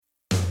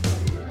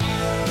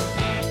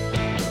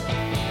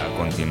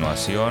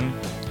continuación,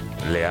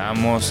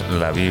 leamos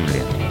la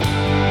Biblia.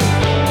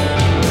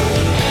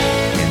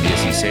 En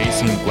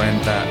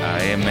 1650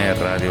 AM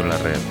Radio La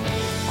Red,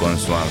 con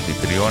su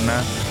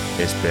anfitriona,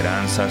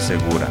 Esperanza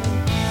Segura.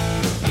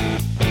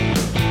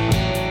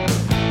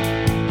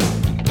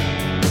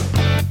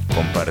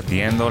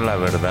 Compartiendo la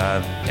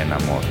verdad en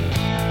amor.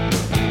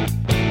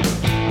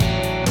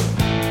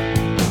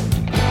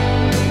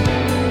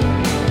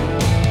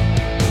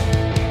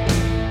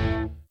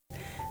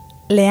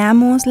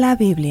 Leamos la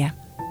Biblia.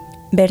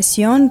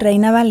 Versión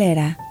Reina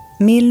Valera,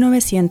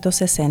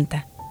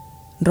 1960.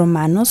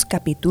 Romanos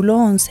capítulo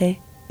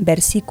 11,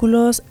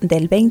 versículos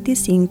del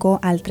 25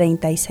 al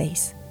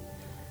 36.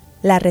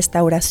 La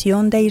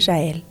restauración de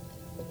Israel.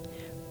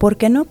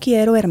 Porque no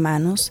quiero,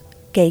 hermanos,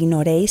 que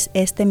ignoréis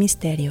este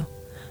misterio,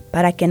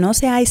 para que no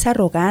seáis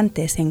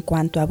arrogantes en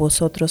cuanto a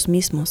vosotros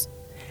mismos,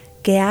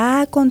 que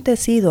ha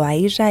acontecido a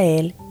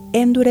Israel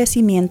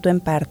endurecimiento en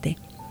parte,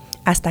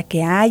 hasta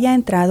que haya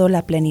entrado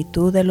la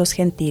plenitud de los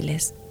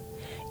gentiles.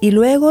 Y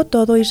luego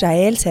todo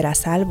Israel será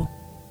salvo,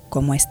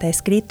 como está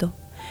escrito: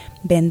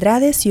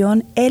 vendrá de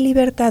Sión el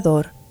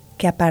libertador,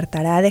 que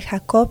apartará de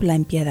Jacob la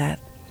impiedad.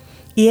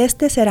 Y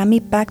este será mi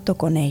pacto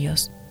con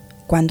ellos,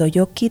 cuando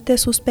yo quite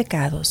sus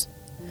pecados.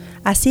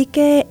 Así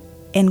que,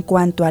 en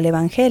cuanto al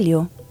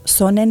Evangelio,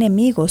 son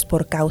enemigos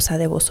por causa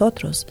de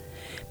vosotros,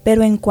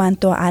 pero en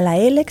cuanto a la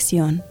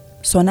elección,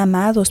 son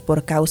amados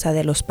por causa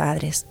de los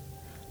padres,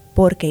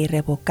 porque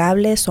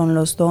irrevocables son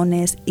los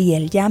dones y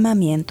el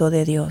llamamiento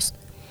de Dios.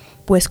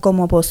 Pues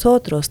como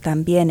vosotros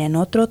también en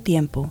otro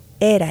tiempo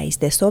erais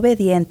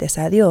desobedientes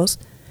a Dios,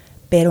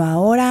 pero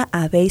ahora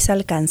habéis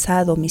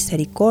alcanzado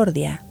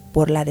misericordia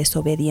por la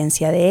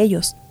desobediencia de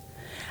ellos,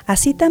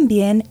 así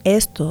también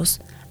estos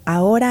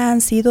ahora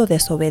han sido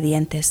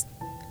desobedientes,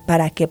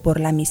 para que por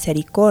la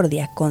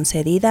misericordia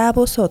concedida a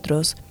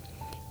vosotros,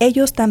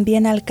 ellos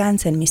también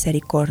alcancen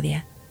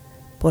misericordia.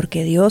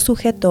 Porque Dios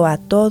sujetó a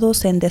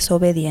todos en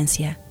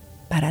desobediencia,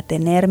 para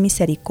tener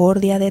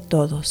misericordia de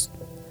todos.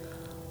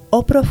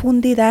 Oh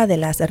profundidad de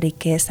las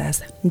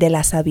riquezas, de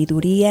la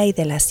sabiduría y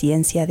de la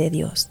ciencia de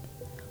Dios!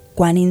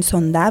 Cuán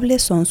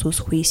insondables son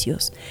sus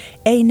juicios,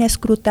 e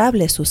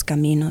inescrutables sus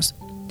caminos.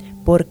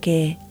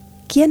 Porque,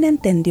 ¿quién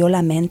entendió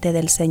la mente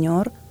del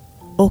Señor?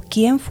 ¿O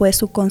quién fue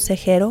su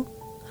consejero?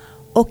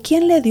 ¿O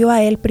quién le dio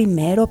a él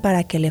primero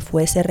para que le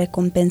fuese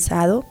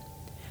recompensado?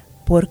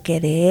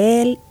 Porque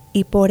de él,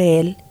 y por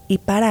él, y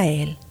para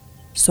él,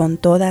 son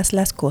todas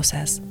las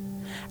cosas.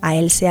 A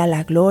él sea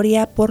la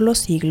gloria por los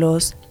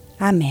siglos.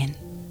 Amén.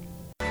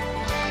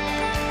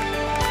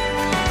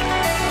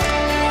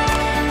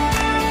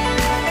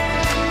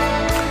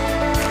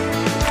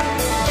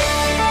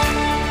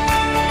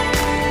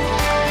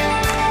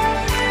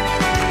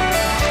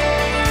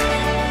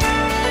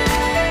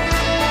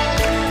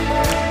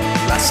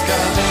 Las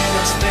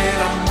cadenas de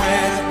la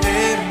muerte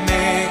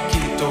me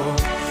quitó,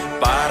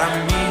 para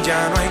mí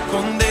ya no hay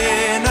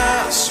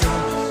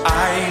condenación,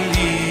 hay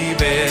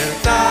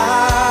libertad,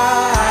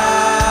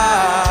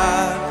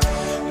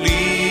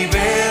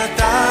 libertad.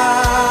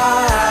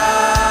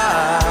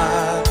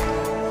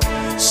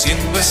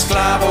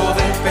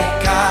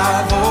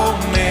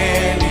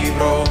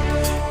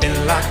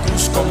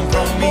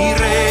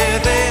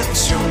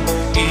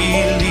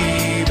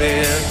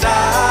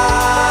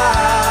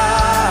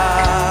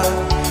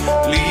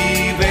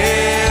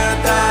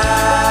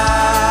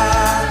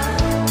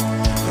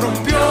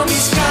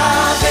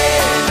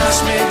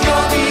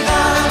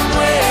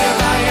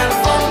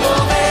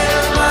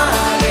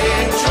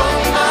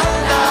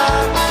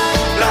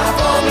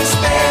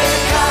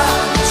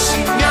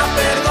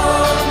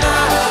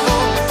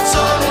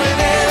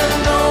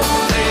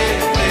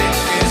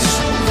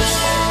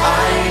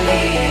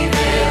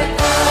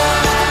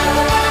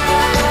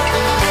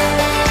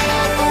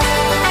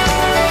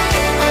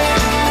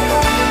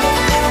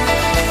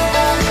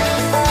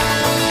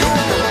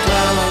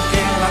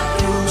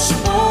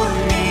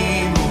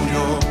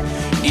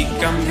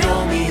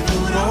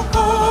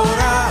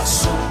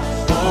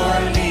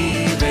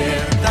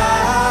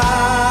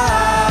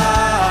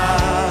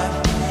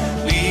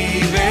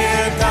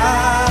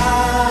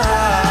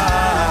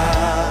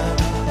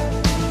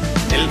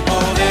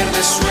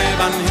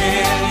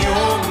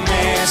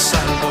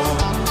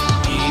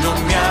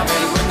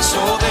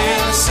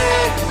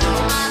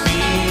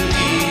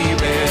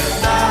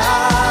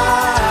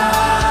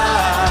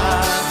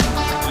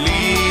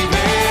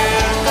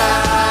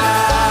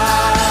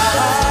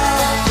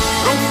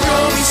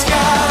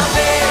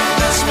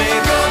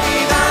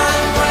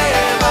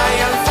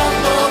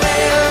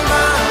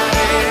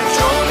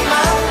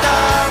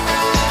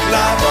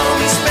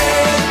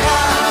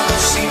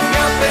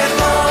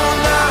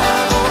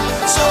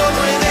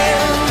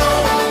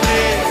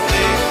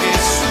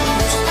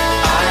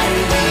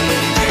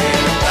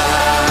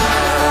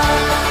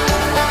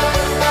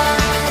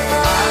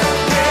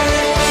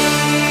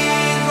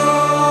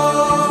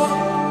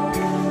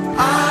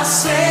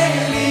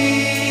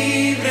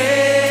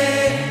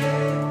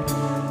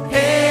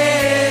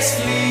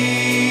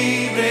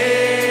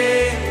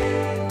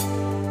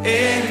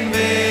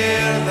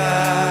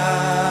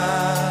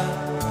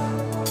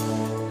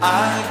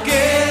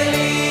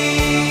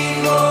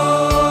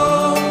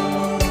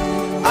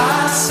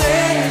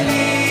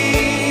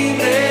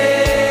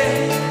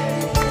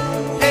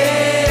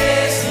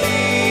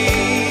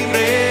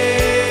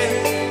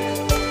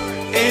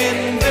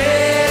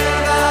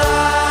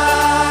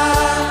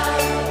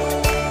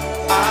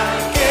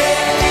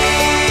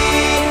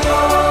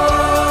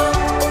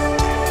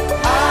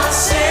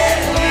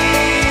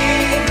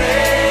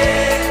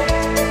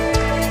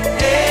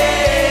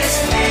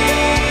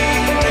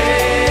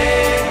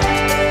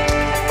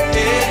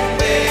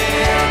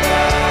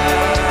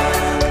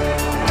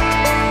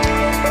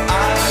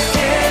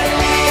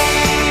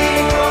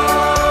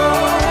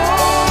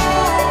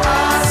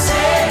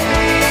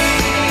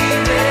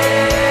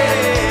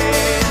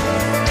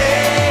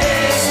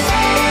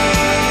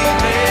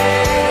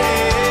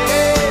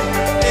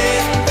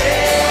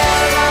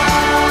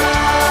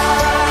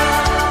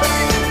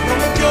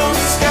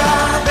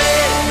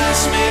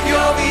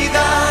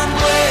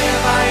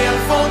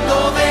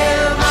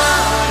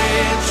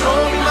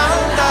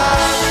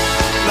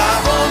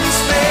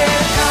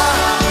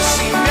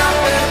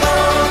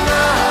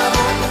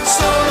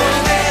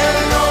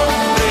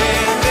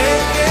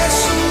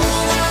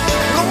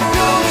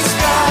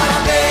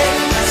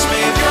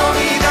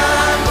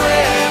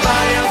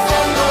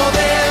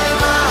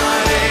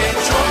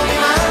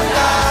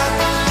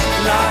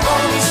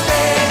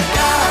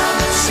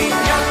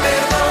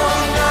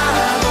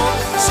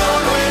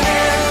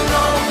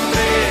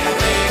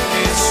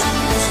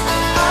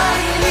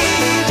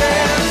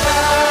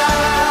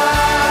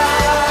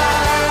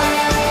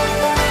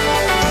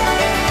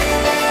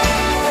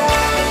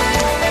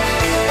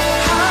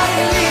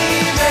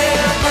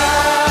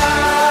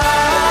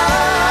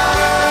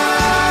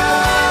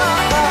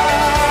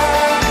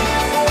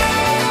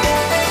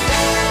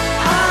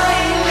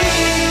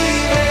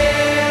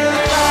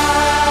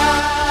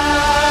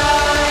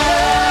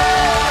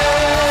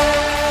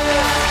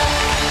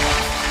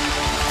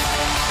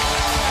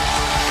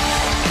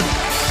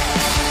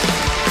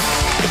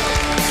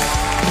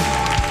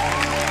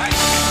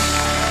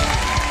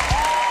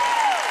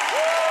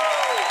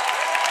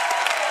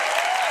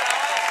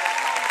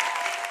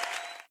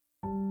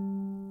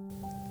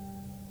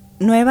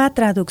 Nueva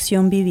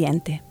traducción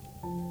viviente.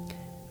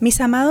 Mis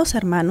amados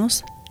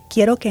hermanos,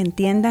 quiero que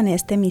entiendan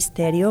este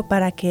misterio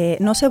para que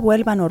no se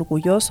vuelvan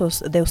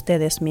orgullosos de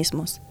ustedes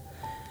mismos.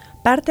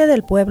 Parte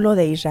del pueblo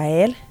de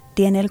Israel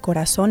tiene el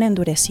corazón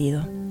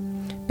endurecido,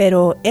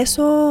 pero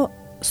eso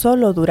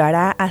solo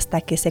durará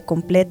hasta que se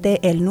complete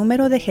el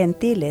número de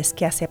gentiles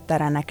que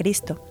aceptarán a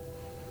Cristo.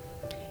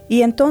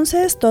 Y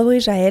entonces todo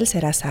Israel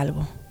será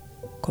salvo.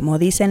 Como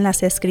dicen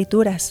las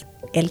Escrituras,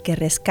 el que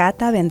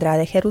rescata vendrá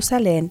de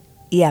Jerusalén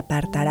y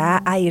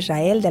apartará a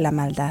Israel de la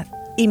maldad.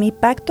 Y mi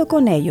pacto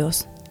con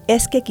ellos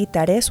es que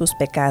quitaré sus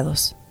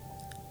pecados.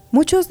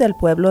 Muchos del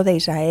pueblo de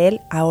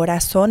Israel ahora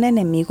son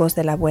enemigos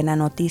de la buena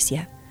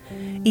noticia,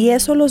 y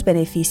eso los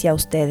beneficia a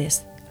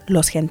ustedes,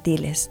 los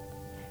gentiles.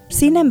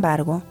 Sin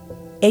embargo,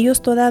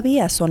 ellos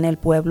todavía son el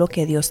pueblo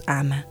que Dios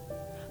ama,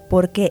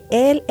 porque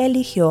Él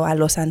eligió a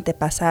los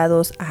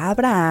antepasados a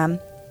Abraham,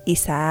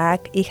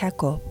 Isaac y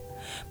Jacob,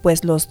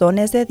 pues los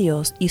dones de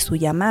Dios y su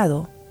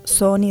llamado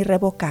son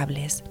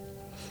irrevocables.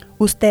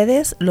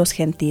 Ustedes, los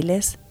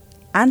gentiles,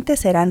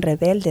 antes eran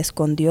rebeldes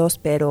con Dios,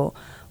 pero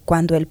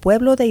cuando el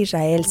pueblo de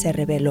Israel se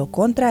rebeló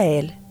contra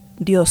Él,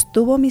 Dios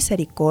tuvo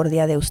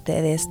misericordia de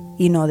ustedes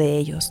y no de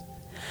ellos.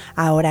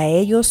 Ahora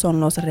ellos son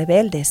los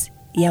rebeldes,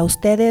 y a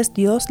ustedes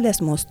Dios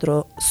les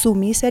mostró su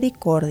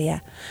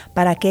misericordia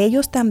para que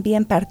ellos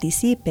también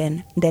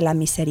participen de la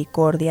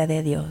misericordia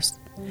de Dios.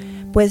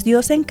 Pues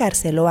Dios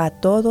encarceló a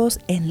todos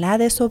en la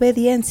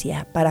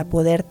desobediencia para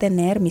poder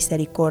tener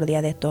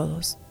misericordia de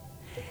todos.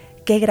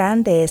 Qué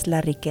grande es la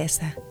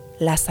riqueza,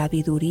 la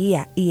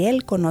sabiduría y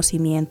el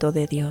conocimiento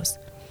de Dios.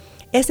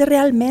 Es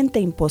realmente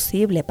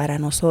imposible para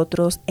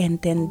nosotros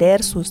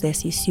entender sus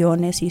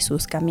decisiones y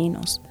sus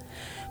caminos,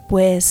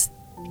 pues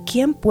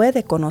 ¿quién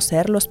puede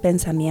conocer los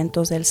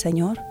pensamientos del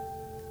Señor?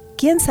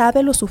 ¿Quién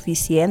sabe lo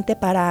suficiente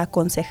para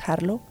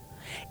aconsejarlo?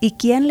 ¿Y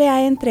quién le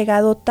ha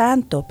entregado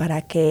tanto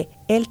para que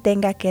Él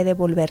tenga que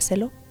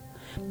devolvérselo?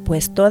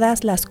 Pues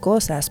todas las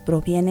cosas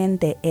provienen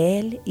de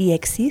Él y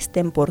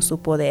existen por su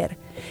poder,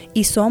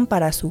 y son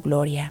para su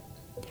gloria.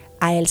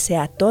 A Él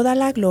sea toda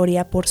la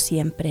gloria por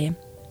siempre.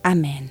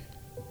 Amén.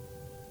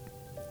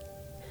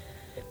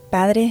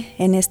 Padre,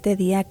 en este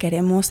día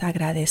queremos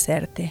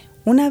agradecerte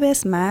una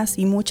vez más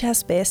y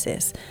muchas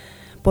veces,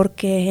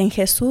 porque en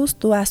Jesús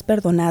tú has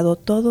perdonado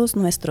todos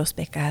nuestros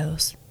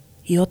pecados.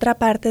 Y otra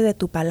parte de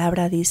tu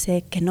palabra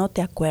dice que no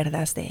te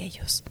acuerdas de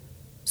ellos.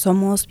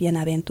 Somos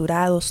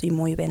bienaventurados y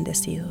muy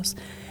bendecidos,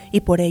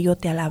 y por ello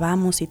te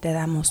alabamos y te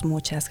damos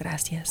muchas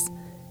gracias.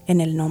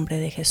 En el nombre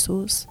de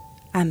Jesús.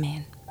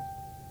 Amén.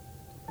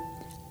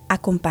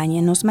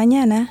 Acompáñenos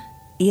mañana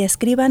y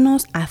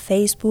escríbanos a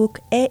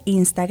Facebook e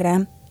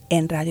Instagram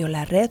en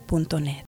radiolared.net.